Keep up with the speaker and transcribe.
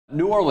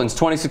New Orleans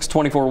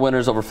 26-24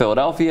 winners over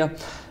Philadelphia.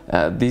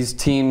 These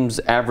teams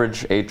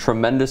average a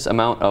tremendous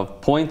amount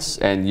of points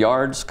and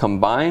yards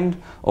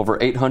combined, over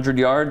 800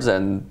 yards,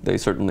 and they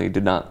certainly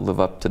did not live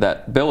up to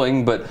that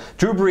billing. But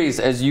Drew Brees,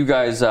 as you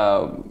guys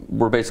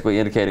were basically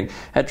indicating,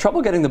 had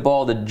trouble getting the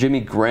ball to Jimmy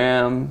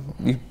Graham.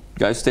 You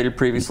guys stated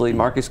previously,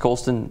 Marcus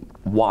Colston.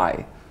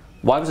 Why?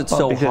 Why was it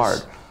so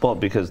hard? Well,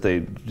 because they,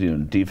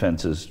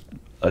 defenses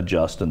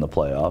adjust in the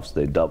playoffs.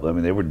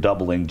 They were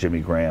doubling Jimmy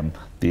Graham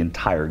the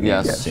entire game.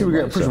 Yes. Jimmy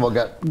Graham, first of all,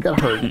 got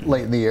hurt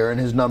late in the year, and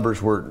his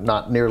numbers were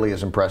not nearly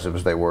as impressive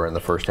as they were in the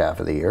first half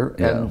of the year.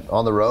 Yeah. And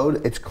on the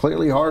road, it's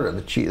clearly harder.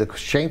 The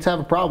Saints have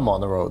a problem on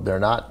the road. They're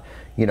not,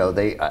 but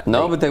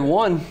they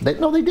won. They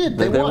did.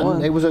 They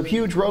won. It was a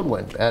huge road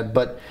win.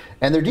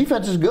 And their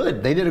defense is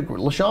good. They did.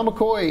 LeSean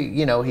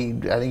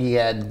McCoy, I think he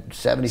had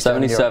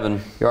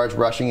 77 yards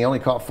rushing. He only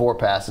caught 4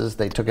 passes.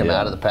 They took him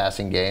out of the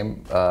passing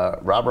game.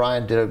 Rob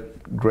Ryan did a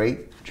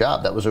great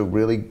job. That was a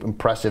really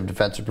impressive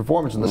defensive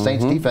performance. And the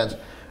Saints defense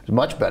is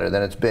much better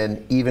than it's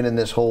been even in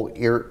this whole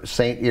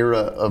Saint era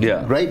of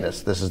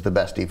greatness. This is the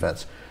best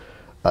defense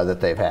that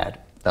they've had.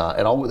 They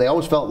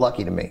always felt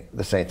lucky to me,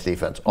 the Saints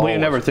defense. Always. Well, you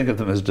never think of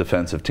them as a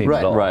defensive team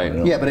at all. Right.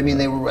 Yeah, but I mean,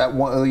 they were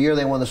the year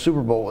they won the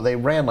Super Bowl, they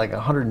ran like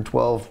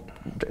 112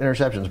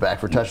 interceptions back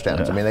for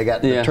touchdowns. I mean, they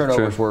got the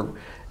turnovers were.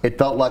 It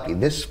felt lucky.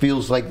 This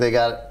feels like they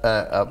got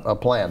a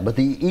plan. But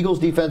the Eagles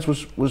defense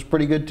was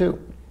pretty good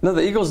too. No,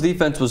 the Eagles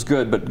defense was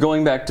good, but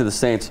going back to the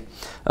Saints,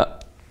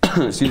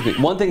 excuse me,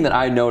 one thing that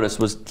I noticed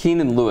was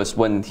Keenan Lewis,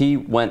 when he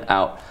went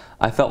out,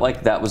 I felt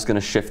like that was going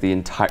to shift the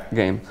entire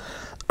game.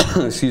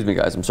 Excuse me,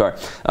 guys, I'm sorry.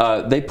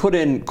 They put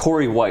in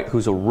Corey White,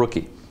 who's a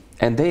rookie,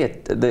 and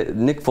Nick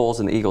Foles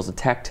and the Eagles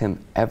attacked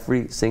him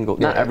every single,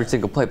 not every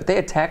single play, but they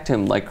attacked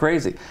him like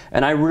crazy.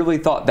 And I really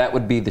thought that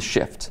would be the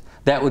shift.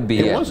 That would be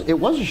it. It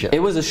was a shift. It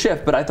was a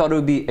shift, but I thought it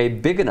would be a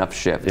big enough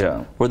shift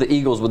where the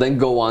Eagles would then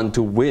go on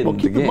to win the game.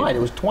 Keep in mind, it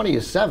was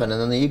 20-7, and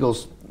then the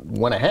Eagles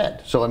went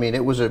ahead. So, I mean,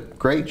 it was a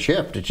great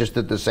shift. It's just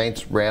that the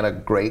Saints ran a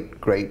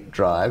great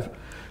drive,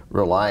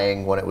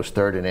 relying when it was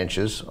 3rd and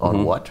inches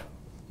on what?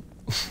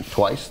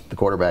 Twice, the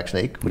quarterback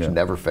sneak, which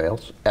never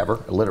fails, ever,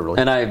 literally.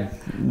 And I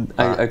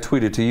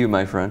tweeted to you,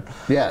 my friend.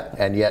 Yeah,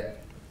 and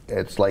yet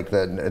it's like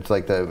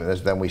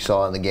then we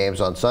saw in the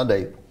games on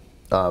Sunday,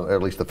 or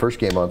at least the first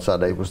game on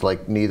Sunday, was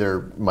like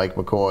neither Mike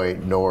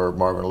McCoy nor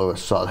Marvin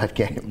Lewis saw that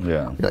game.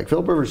 Yeah, you're like,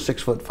 Philip Rivers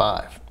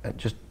 6'5", and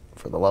just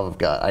for the love of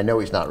God, I know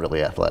he's not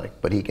really athletic,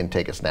 but he can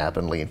take a snap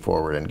and lean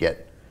forward and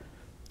get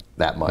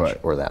that much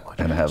or that much.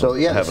 And have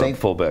a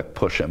fullback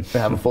push him.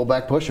 Have a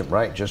fullback push him,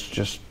 right?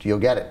 Just you'll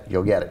get it.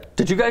 You'll get it.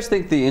 Did you guys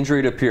think the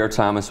injury to Pierre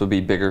Thomas would be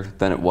bigger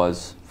than it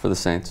was for the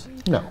Saints?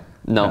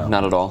 No,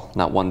 not at all.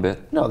 Not one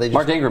bit. No,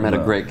 Mark Ingram had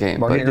a great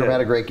game. Mark Ingram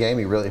had a great game.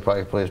 He really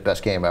probably played his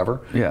best game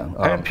ever. Yeah,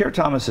 and Pierre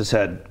Thomas has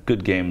had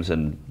good games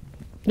and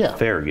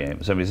fair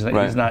games. I mean,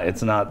 he's not.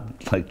 It's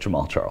not like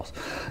Jamal Charles,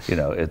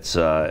 It's.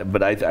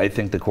 But I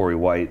think the Corey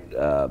White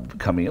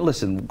coming.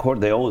 Listen,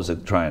 they always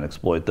try and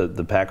exploit.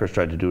 The Packers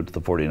tried to do it to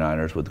the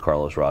 49ers with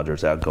Carlos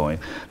Rogers outgoing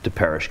to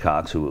Parrish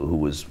Cox, who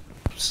was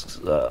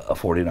a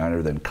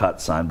 49er, then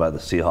signed by the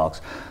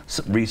Seahawks,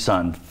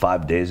 re-signed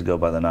 5 days ago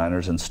by the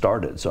Niners, and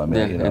started. So I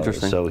mean,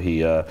 interesting. So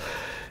he.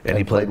 And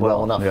he played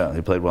well enough. Yeah,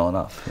 he played well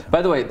enough. Yeah.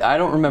 By the way, I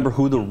don't remember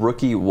who the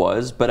rookie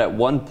was, but at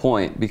one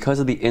point, because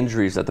of the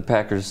injuries that the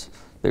Packers,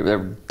 they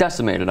were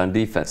decimated on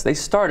defense, they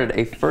started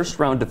a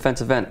first-round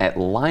defensive end at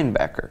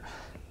linebacker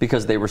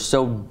because they were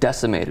so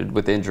decimated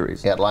with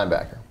injuries. At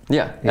linebacker.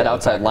 Yeah, at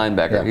outside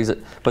linebacker. Yeah.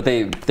 But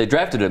they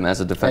drafted him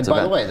as a defensive end.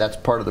 And by the way, that's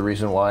part of the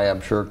reason why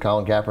I'm sure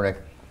Colin Kaepernick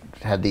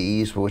had the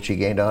ease with which he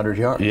gained 100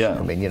 yards. Yeah.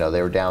 I mean,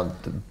 they were down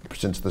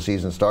since the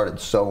season started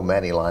so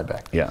many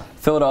linebackers. Yeah.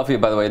 Philadelphia,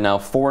 by the way, now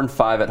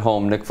 4-5 at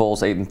home. Nick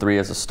Foles 8-3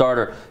 as a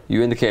starter.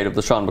 You indicated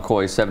LeSean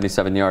McCoy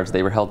 77 yards.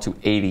 They were held to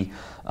 80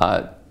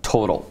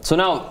 total. So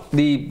now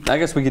I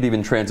guess we could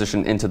even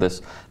transition into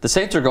this. The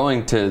Saints are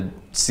going to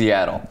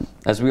Seattle.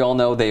 As we all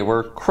know, they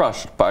were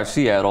crushed by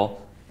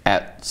Seattle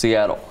at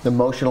Seattle.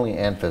 Emotionally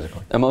and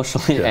physically.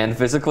 Emotionally and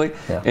physically?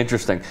 Yeah.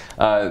 Interesting.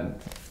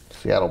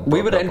 Seattle.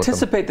 We would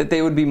anticipate that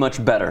they would be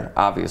much better,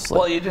 obviously.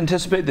 Well, you'd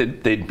anticipate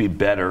that they'd be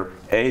better,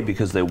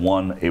 because they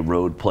won a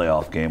road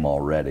playoff game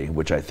already,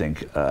 which I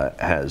think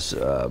has,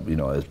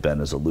 as Ben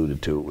has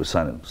alluded to, it was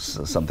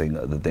something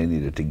that they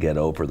needed to get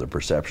over the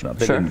perception of.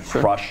 They didn't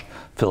crush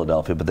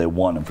Philadelphia, but they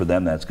won, and for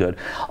them that's good.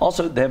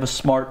 Also, they have a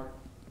smart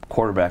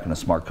quarterback and a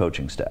smart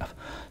coaching staff.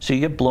 So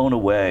you get blown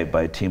away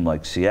by a team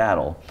like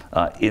Seattle,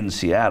 in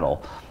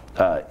Seattle.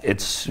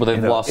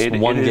 They've lost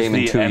one game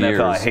in 2 years.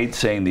 I hate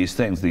saying these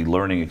things, the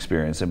learning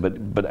experience,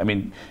 but I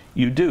mean,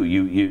 you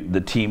do.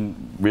 The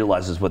team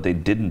realizes what they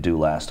didn't do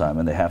last time,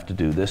 and they have to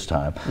do this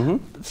time.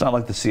 It's not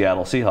like the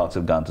Seattle Seahawks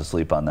have gone to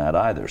sleep on that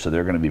either, so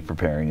they're going to be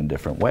preparing in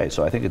different ways.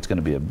 So I think it's going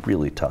to be a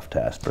really tough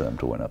task for them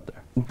to win up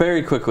there.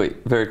 Very quickly.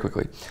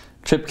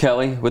 Chip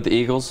Kelly with the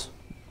Eagles.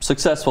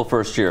 Successful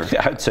first year.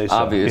 Yeah, I'd say so.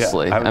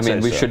 Obviously. Yeah, I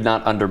mean, we should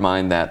not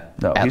undermine that.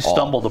 No, he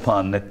stumbled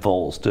upon Nick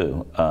Foles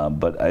too,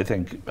 but I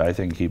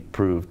think he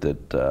proved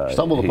that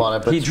stumbled upon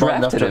it. But he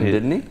drafted him,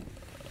 didn't he?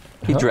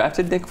 He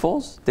drafted Nick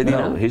Foles? Did he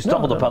not? He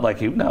stumbled upon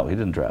he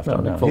didn't draft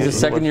him. Nick He's a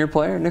second-year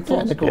player, Nick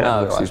Foles?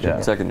 Yeah, Nick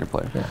Foles. Second-year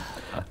player.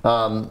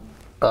 Yeah.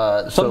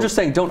 So I'm just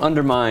saying, don't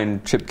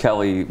undermine Chip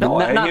Kelly. No,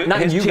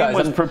 his you team guys.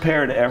 was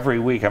prepared every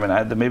week. I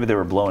mean, maybe they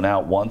were blown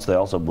out once. They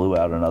also blew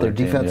out another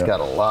team. Their defense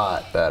got a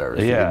lot better.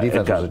 So the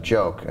defense was a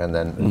joke, and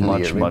then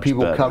much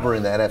people better.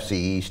 covering the NFC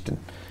East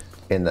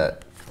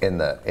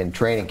in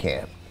training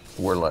camp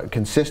were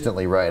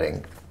consistently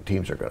writing,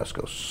 teams are going to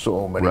score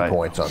so many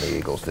points on the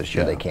Eagles this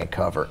year. They can't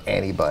cover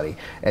anybody.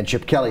 And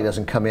Chip Kelly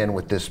doesn't come in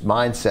with this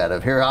mindset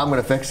of, here, I'm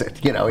going to fix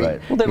it. You know, well,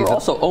 they were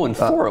also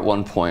 0-4 at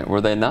one point, were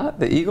they not?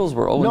 The Eagles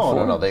were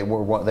 0-4. No.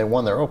 They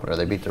won their opener.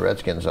 They beat the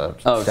Redskins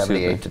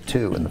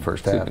 78-2 in the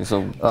first half.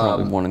 So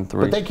probably 1-3.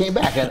 But they came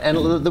back, and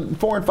the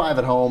 4-5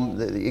 at home.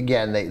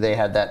 Again, they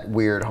had that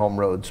weird home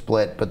road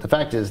split. But the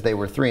fact is, they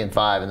were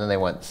 3-5, and then they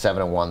went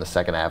 7-1 the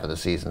second half of the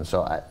season.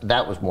 So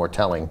that was more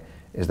telling.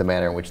 Is the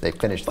manner in which they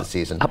finished the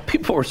season.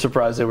 People were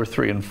surprised they were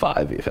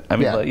 3-5. Even. I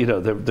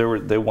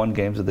mean, they won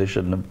games that they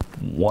shouldn't have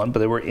won, but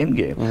they were in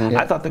game.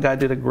 I thought the guy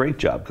did a great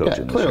job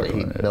coaching. Yeah, clearly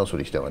he knows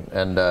what he's doing,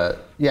 and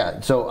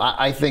so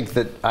I think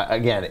that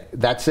again.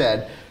 That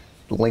said,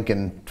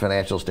 Lincoln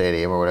Financial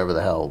Stadium or whatever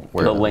the hell,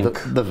 where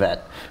the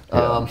vet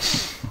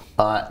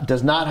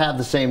does not have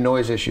the same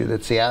noise issue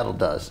that Seattle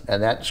does,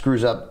 and that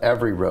screws up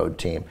every road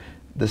team.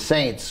 The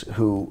Saints,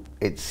 who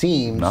it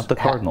seems... Not the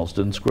Cardinals.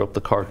 Didn't screw up the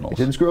Cardinals.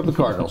 Didn't screw up the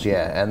Cardinals,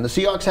 yeah. And the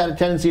Seahawks had a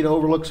tendency to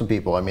overlook some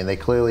people. I mean, they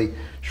clearly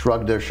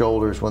shrugged their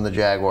shoulders when the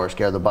Jaguars,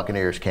 the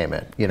Buccaneers came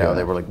in. You know,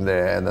 they were like, nah,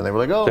 and then they were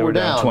like, oh, they were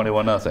down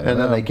 21-0. And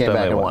then they came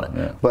back and won it.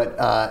 Yeah. But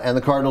and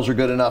the Cardinals are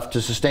good enough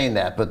to sustain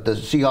that. But the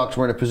Seahawks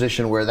were in a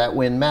position where that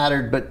win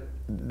mattered, but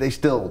they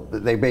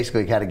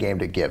basically had a game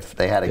to give.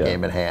 They had a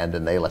game in hand,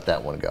 and they let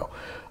that one go.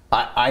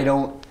 I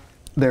don't...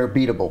 They're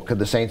beatable. Could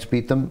the Saints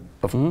beat them?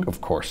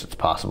 Of course, it's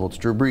possible. It's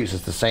Drew Brees.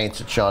 It's the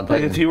Saints. It's Sean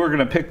Payton. If you were going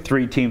to pick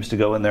 3 teams to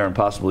go in there and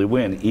possibly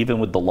win, even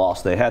with the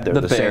loss they had there,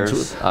 the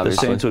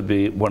Saints would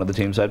be one of the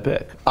teams I'd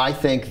pick. I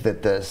think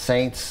that the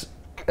Saints,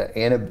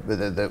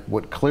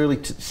 what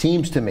clearly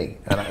seems to me,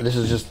 and this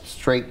is just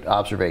straight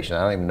observation,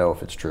 I don't even know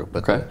if it's true,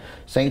 but the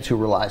Saints, who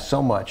rely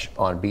so much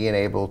on being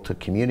able to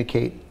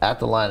communicate at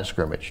the line of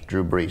scrimmage,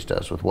 Drew Brees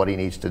does, with what he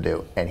needs to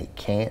do, and he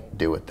can't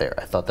do it there.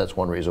 I thought that's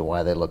one reason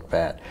why they look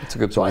bad. That's a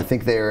good point. So I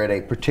think they're at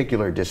a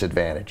particular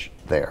disadvantage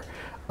there.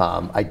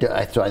 So I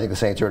think the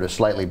Saints are at a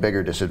slightly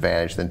bigger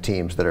disadvantage than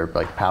teams that are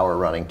like power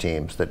running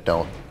teams that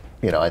don't.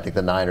 I think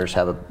the Niners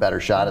have a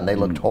better shot, and they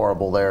looked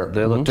horrible there.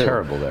 They looked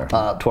terrible there,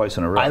 twice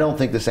in a row. I don't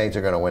think the Saints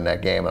are going to win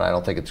that game, and I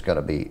don't think it's going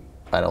to be.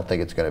 I don't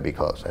think it's going to be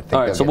close. I think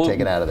they'll get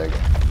taken out of their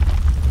game.